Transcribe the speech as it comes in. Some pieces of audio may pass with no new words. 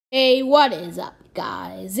Hey, what is up,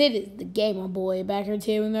 guys? It is the Gamer Boy back here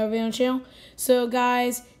too in the video channel. So,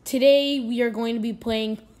 guys, today we are going to be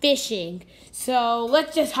playing fishing. So,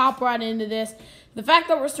 let's just hop right into this. The fact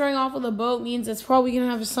that we're starting off with a boat means it's probably going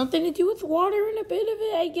to have something to do with water and a bit of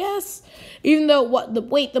it, I guess. Even though, the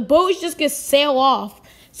boat is just going to sail off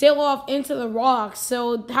into the rocks.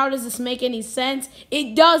 So, how does this make any sense?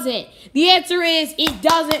 It doesn't. The answer is, it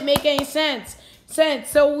doesn't make any sense.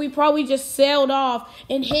 So we probably just sailed off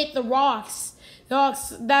and hit the rocks.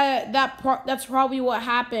 That's probably what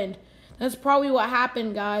happened. That's probably what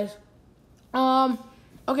happened, guys.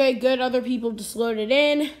 Okay, good. Other people just loaded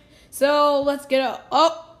in. So let's get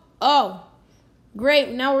oh, great.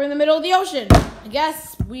 Now we're in the middle of the ocean. I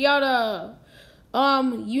guess we gotta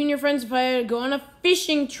you and your friends decided to go on a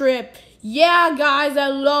fishing trip. Yeah, guys, I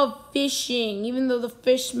love fishing, even though the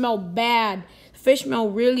fish smell bad. The fish smell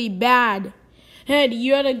really bad. Hey,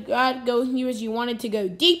 you had to go as you wanted to go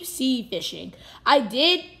deep sea fishing. I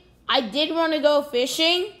did want to go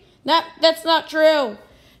fishing. That's not true.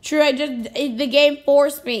 The game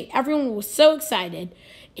forced me. Everyone was so excited.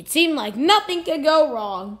 It seemed like nothing could go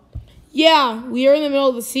wrong. Yeah, we are in the middle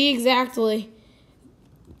of the sea exactly.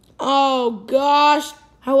 Oh gosh.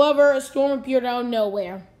 However, a storm appeared out of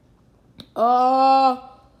nowhere.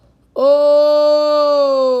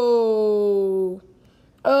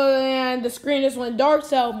 And the screen just went dark,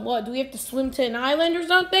 so what, do we have to swim to an island or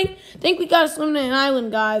something? I think we gotta swim to an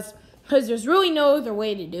island, guys, because there's really no other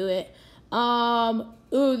way to do it.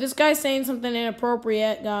 Ooh, this guy's saying something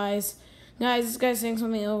inappropriate, guys. Guys, this guy's saying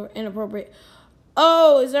something inappropriate.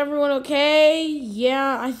 Oh, is everyone okay?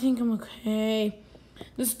 Yeah, I think I'm okay.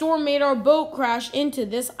 The storm made our boat crash into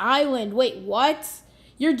this island. Wait, what?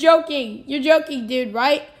 You're joking. You're joking, dude,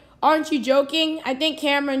 right? Aren't you joking? I think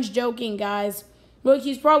Cameron's joking, guys. Look,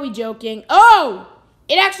 he's probably joking. Oh!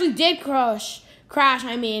 It actually did crash.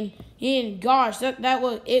 I mean, gosh,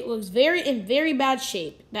 it was in very bad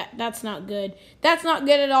shape. That's not good. That's not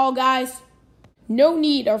good at all, guys. No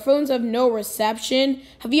need. Our phones have no reception.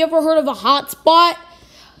 Have you ever heard of a hotspot?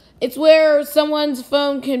 It's where someone's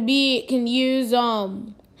phone can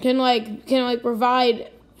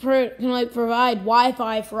provide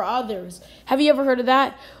Wi-Fi for others. Have you ever heard of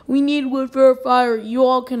that? We need Wi-Fi, or you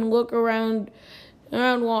all can look around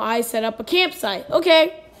while I set up a campsite.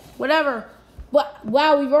 Okay, whatever.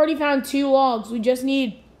 Wow, we've already found 2 logs. We just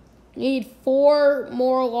need 4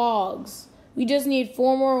 more logs. We just need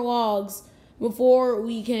 4 more logs before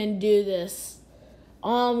we can do this.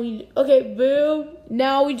 Okay, boom.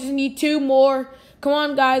 Now we just need 2 more. Come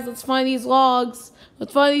on, guys, let's find these logs.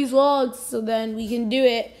 So then we can do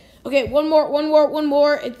it. Okay, one more,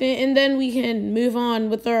 and then we can move on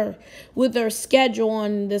with our schedule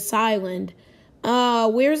on this island.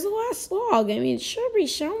 Where's the last log? I mean, it should be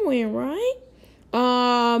somewhere, right?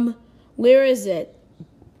 Where is it?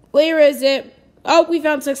 Oh, we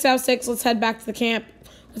found 6 out of 6. Let's head back to the camp.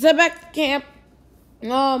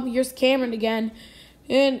 Here's Cameron again.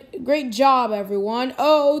 And great job, everyone.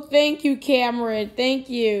 Oh, thank you, Cameron. Thank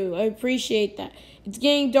you. I appreciate that. It's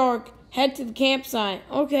getting dark. Head to the campsite.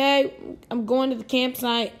 Okay, I'm going to the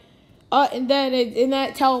campsite. And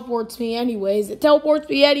that teleports me anyways.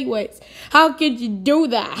 How could you do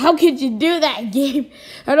that? Game?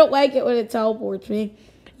 I don't like it when it teleports me.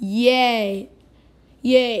 Yay.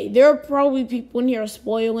 There are probably people in here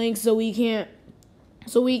spoiling, so we can't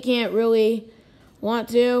really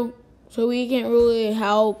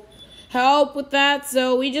help with that.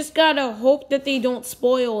 So we just gotta hope that they don't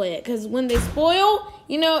spoil it, because when they spoil,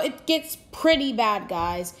 it gets pretty bad,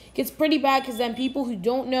 guys. It gets pretty bad because then people who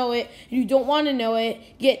don't know it, who don't want to know it,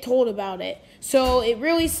 get told about it. So it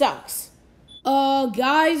really sucks.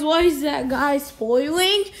 Guys, why is that guy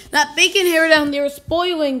spoiling? That bacon hair down there is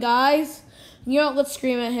spoiling, guys. Let's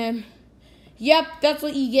scream at him. Yep, that's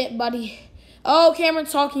what you get, buddy. Oh,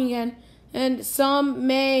 Cameron's talking again. And some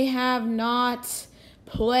may have not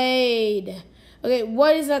played. Okay,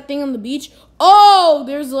 what is that thing on the beach? Oh,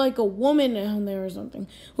 there's like a woman down there or something.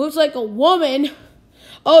 Looks like a woman.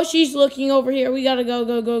 Oh, she's looking over here. We gotta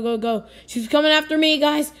go. She's coming after me,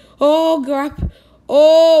 guys. Oh, crap.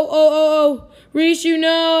 Oh. Rishu,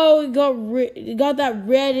 no. Got that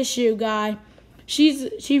red issue, guy.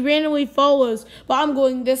 She randomly follows, but I'm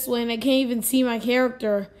going this way and I can't even see my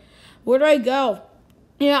character. Where do I go?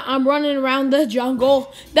 Yeah, I'm running around the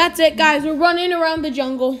jungle. That's it, guys. We're running around the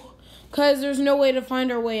jungle because there's no way to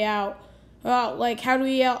find our way out.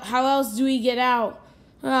 How else do we get out?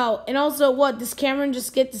 Oh, and also, what, does Cameron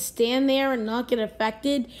just get to stand there and not get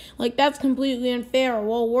affected? That's completely unfair.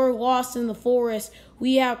 While we're lost in the forest,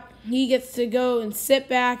 he gets to go and sit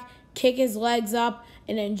back, kick his legs up,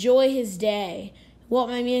 and enjoy his day. what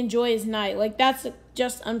made me enjoy his night. Like, that's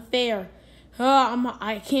just unfair.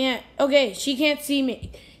 I can't. Okay, she can't see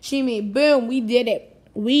me. Boom, we did it.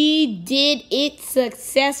 We did it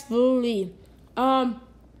successfully. Wow,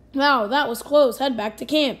 that was close. Head back to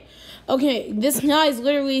camp. Okay, this guy's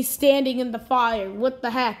literally standing in the fire. What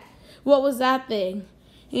the heck? What was that thing?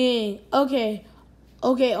 Yeah, okay,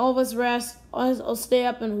 all of us rest. I'll stay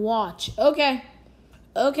up and watch. Okay,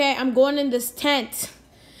 I'm going in this tent.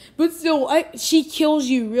 But still, she kills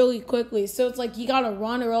you really quickly. So it's like you gotta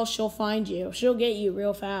run or else she'll find you. She'll get you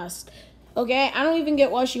real fast. Okay, I don't even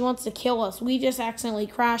get why she wants to kill us. We just accidentally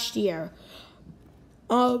crashed here.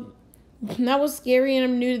 That was scary and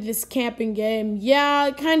I'm new to this camping game. Yeah,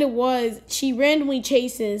 it kind of was. She randomly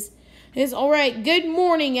chases. It's alright. Good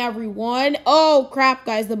morning, everyone. Oh, crap,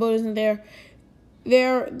 guys. The boat isn't there.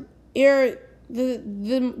 The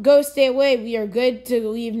ghost stay away. We are good to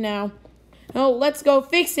leave now. Oh, let's go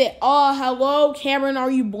fix it. Oh, hello, Cameron.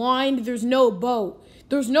 Are you blind? There's no boat.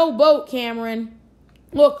 There's no boat, Cameron.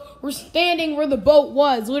 Look, we're standing where the boat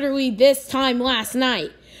was, literally this time last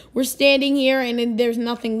night. We're standing here, and then there's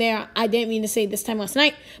nothing there. I didn't mean to say this time last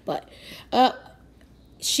night, but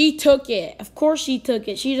she took it. Of course she took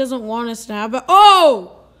it. She doesn't want us to have it.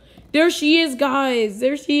 Oh! There she is, guys.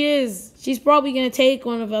 There she is. She's probably going to take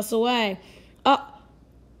one of us away.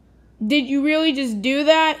 Did you really just do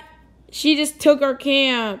that? She just took our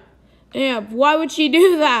camp. Yeah, why would she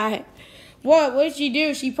do that? What did she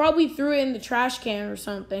do? She probably threw it in the trash can or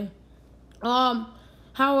something.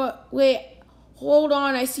 Wait, hold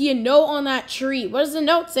on. I see a note on that tree. What does the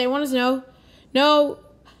note say? I want to know. No.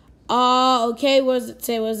 Okay, what does it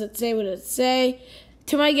say? What does it say?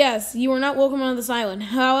 To my guests, you are not welcome on this island.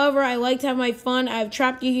 However, I like to have my fun. I have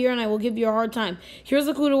trapped you here, and I will give you a hard time. Here's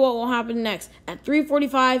a clue to what will happen next. At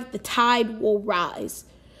 3:45, the tide will rise.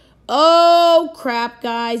 Oh, crap,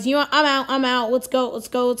 guys. I'm out. Let's go.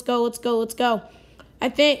 I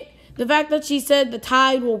think the fact that she said the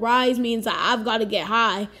tide will rise means that I've got to get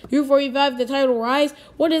high. 3:45, the tide will rise?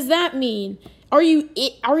 What does that mean? Are you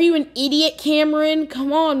an idiot, Cameron?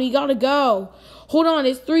 Come on, we got to go. Hold on,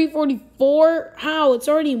 it's 3:44? How? It's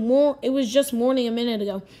already it was just morning a minute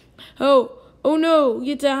ago. Oh no,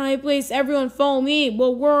 get to a high place. Everyone follow me.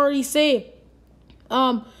 Well, we're already safe.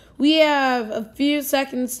 We have a few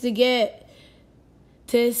seconds to get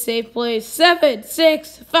to a safe place. 7,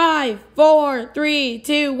 6, 5, 4, 3,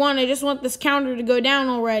 2, 1. I just want this counter to go down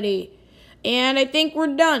already. And I think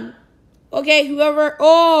we're done. Okay, whoever...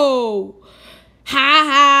 Oh!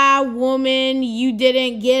 Ha, woman. You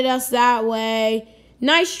didn't get us that way.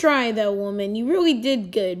 Nice try, though, woman. You really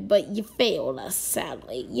did good, but you failed us,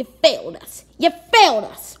 sadly. You failed us.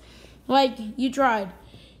 Like, you tried.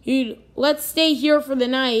 Let's stay here for the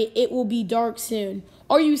night. It will be dark soon.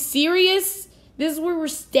 Are you serious? This is where we're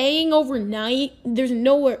staying overnight? There's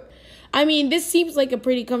nowhere... I mean, this seems like a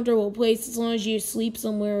pretty comfortable place as long as you sleep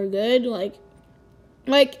somewhere good. Like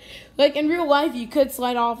in real life, you could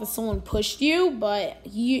slide off if someone pushed you, but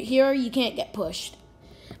here you can't get pushed.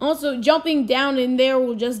 Also, jumping down in there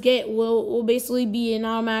will basically be an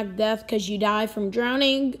automatic death because you die from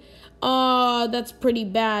drowning. That's pretty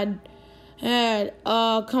bad.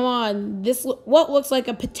 Come on. What looks like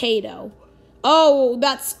a potato? Oh,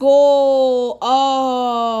 that skull.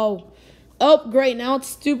 Oh, great. Now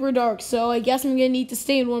it's super dark, so I guess I'm gonna need to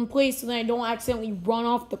stay in one place so that I don't accidentally run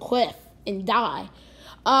off the cliff and die.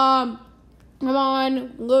 Come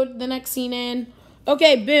on. Load the next scene in.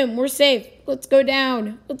 Okay, boom. We're safe. Let's go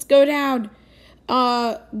down.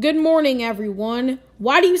 Good morning, everyone.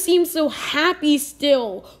 Why do you seem so happy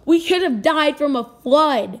still? We could have died from a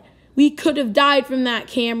flood. We could have died from that,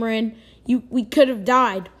 Cameron. We could have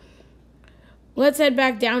died. Let's head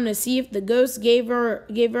back down to see if the ghost gave her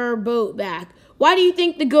her boat back. Why do you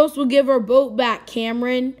think the ghost will give her boat back,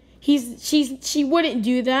 Cameron? She wouldn't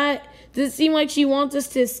do that. Does it seem like she wants us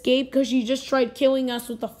to escape because she just tried killing us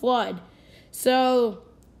with the flood? So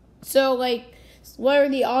like, what are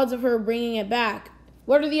the odds of her bringing it back?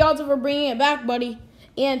 What are the odds of her bringing it back, buddy?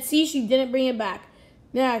 And see, she didn't bring it back.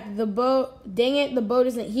 Yeah, the boat. Dang it, the boat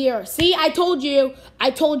isn't here. See, I told you,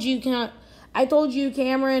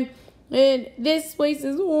 Cameron. And this place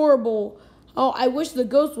is horrible. Oh, I wish the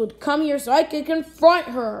ghost would come here so I could confront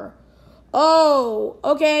her. Oh,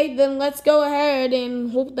 okay, then let's go ahead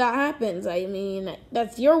and hope that happens. I mean,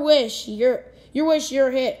 that's your wish. Your wish,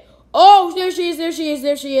 your hit. Oh, there she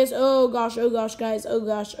is. Oh gosh, guys. Oh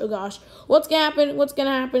gosh. What's gonna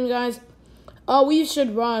happen, guys? Oh, we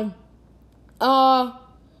should run. What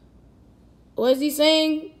is he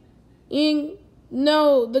saying?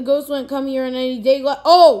 No, the ghost won't come here in any day.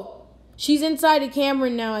 Oh, she's inside of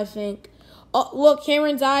Cameron now, I think. Oh, look,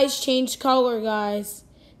 Cameron's eyes changed color, guys.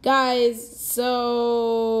 Guys,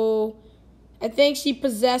 so I think she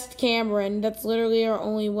possessed Cameron. That's literally our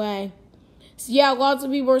only way. So yeah, lots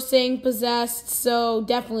of people are saying possessed, so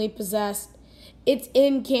definitely possessed. It's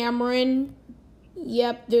in Cameron.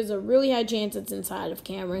 Yep, there's a really high chance it's inside of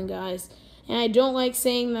Cameron, guys. And I don't like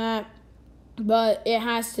saying that, but it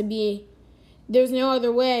has to be. There's no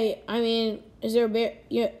other way. I mean, is there a bear?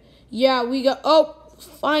 Yeah, we got, oh,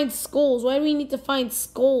 find skulls. Why do we need to find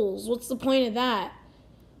skulls? What's the point of that?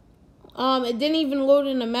 It didn't even load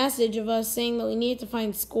in a message of us saying that we need to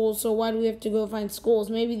find skulls, so why do we have to go find skulls?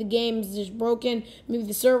 Maybe the game's just broken. Maybe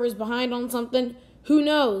the server's behind on something. Who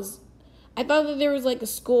knows? I thought that there was like a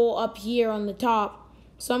skull up here on the top,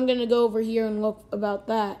 so I'm going to go over here and look about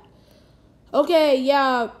that. Okay,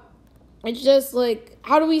 yeah, it's just like,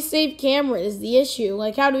 how do we save Cameron is the issue.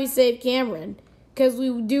 Like, how do we save Cameron? Because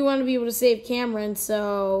we do want to be able to save Cameron,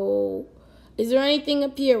 so is there anything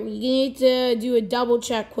up here? We need to do a double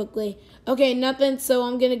check quickly. Okay, nothing, so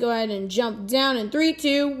I'm going to go ahead and jump down in 3,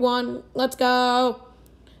 2, 1, let's go.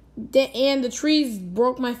 And the trees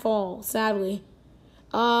broke my fall, sadly.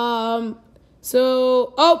 Oh,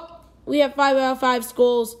 we have 5 out of 5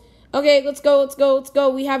 skulls. Okay, let's go.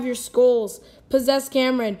 We have your skulls. Possess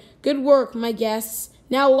Cameron. Good work, my guests.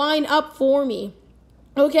 Now line up for me.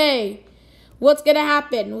 Okay, what's gonna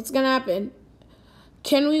happen?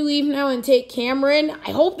 Can we leave now and take Cameron?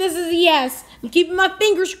 I hope this is a yes. I'm keeping my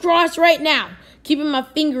fingers crossed right now.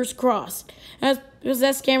 As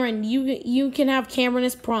possess Cameron, you can have Cameron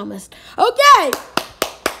as promised. Okay.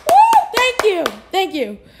 Woo! Thank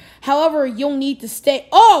you. However, you'll need to stay.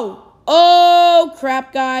 Oh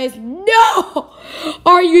crap, guys. No!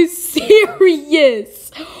 Are you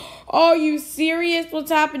serious?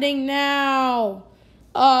 What's happening now?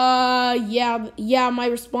 Yeah, my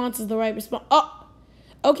response is the right response. Oh,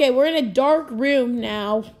 okay, we're in a dark room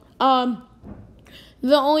now. The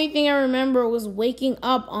only thing I remember was waking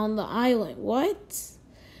up on the island. What?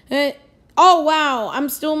 Oh, wow, I'm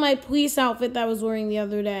still in my police outfit that I was wearing the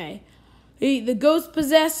other day. The ghost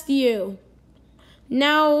possessed you.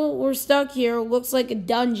 Now we're stuck here. Looks like a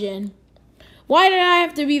dungeon. Why did I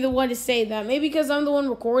have to be the one to say that? Maybe because I'm the one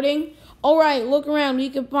recording? Alright, look around. We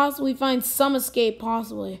could possibly find some escape,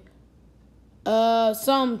 possibly.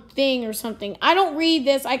 Something or something. I don't read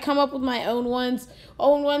this. I come up with my own ones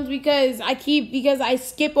because I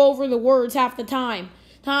skip over the words half the time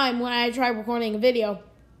when I try recording a video.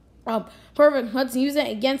 Perfect. Let's use it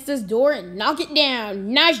against this door and knock it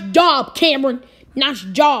down. Nice job, Cameron. Nice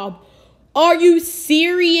job. Are you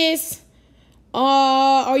serious?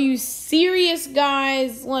 Guys?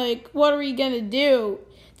 Like, what are we gonna do?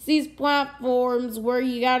 It's these platforms where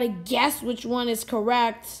you gotta guess which one is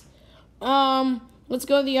correct. Let's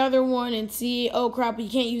go to the other one and see. Oh, crap, you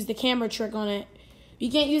can't use the camera trick on it.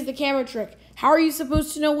 How are you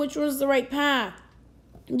supposed to know which one's the right path?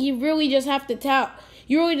 You really just have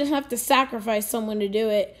to sacrifice someone to do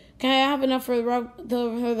it. Can I have enough for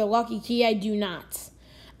the lucky key? I do not,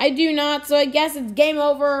 so I guess it's game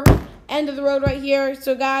over. End of the road right here.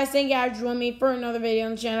 So, guys, thank you guys for joining me for another video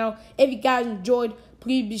on the channel. If you guys enjoyed,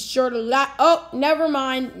 please be sure to like. Oh, never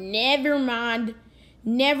mind.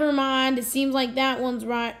 It seems like that one's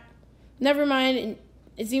right.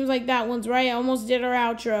 It seems like that one's right. I almost did our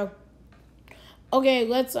outro. Okay,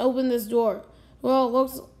 let's open this door. Well, it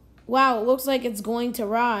looks like it's going to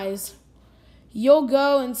rise. You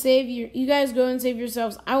guys go and save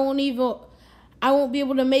yourselves. I won't be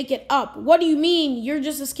able to make it up. What do you mean? You're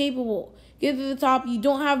just escapable. Get to the top. You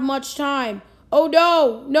don't have much time. Oh,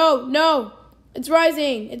 no. It's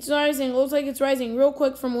rising. It looks like it's rising real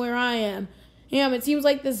quick from where I am. It seems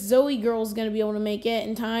like this Zoe girl is going to be able to make it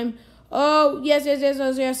in time. Oh,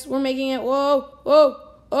 yes. We're making it. Whoa.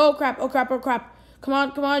 Oh, crap. Come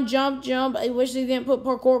on. Jump. I wish they didn't put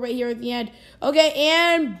parkour right here at the end. Okay,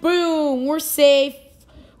 and boom. We're safe.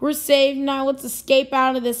 Now let's escape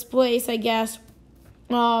out of this place, I guess.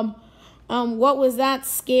 What was that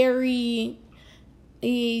scary?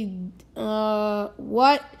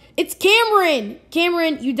 What? It's Cameron!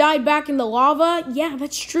 Cameron, you died back in the lava? Yeah,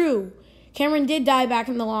 that's true. Cameron did die back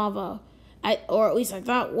in the lava. Or at least I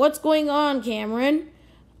thought. What's going on, Cameron?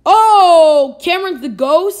 Oh! Cameron's the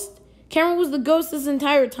ghost? Cameron was the ghost this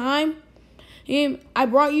entire time? I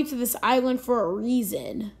brought you to this island for a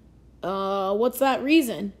reason. What's that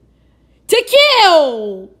reason? To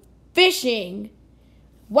kill! Fishing.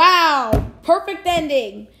 Wow. Perfect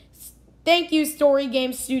ending. Thank you, Story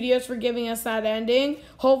Game Studios, for giving us that ending.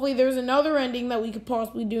 Hopefully, there's another ending that we could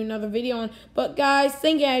possibly do another video on. But, guys,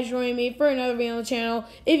 thank you guys for joining me for another video on the channel.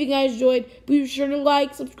 If you guys enjoyed, be sure to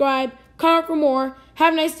like, subscribe, comment for more.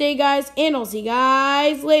 Have a nice day, guys, and I'll see you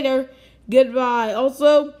guys later. Goodbye.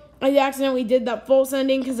 Also, I accidentally did that false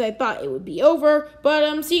ending because I thought it would be over.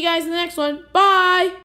 But see you guys in the next one. Bye.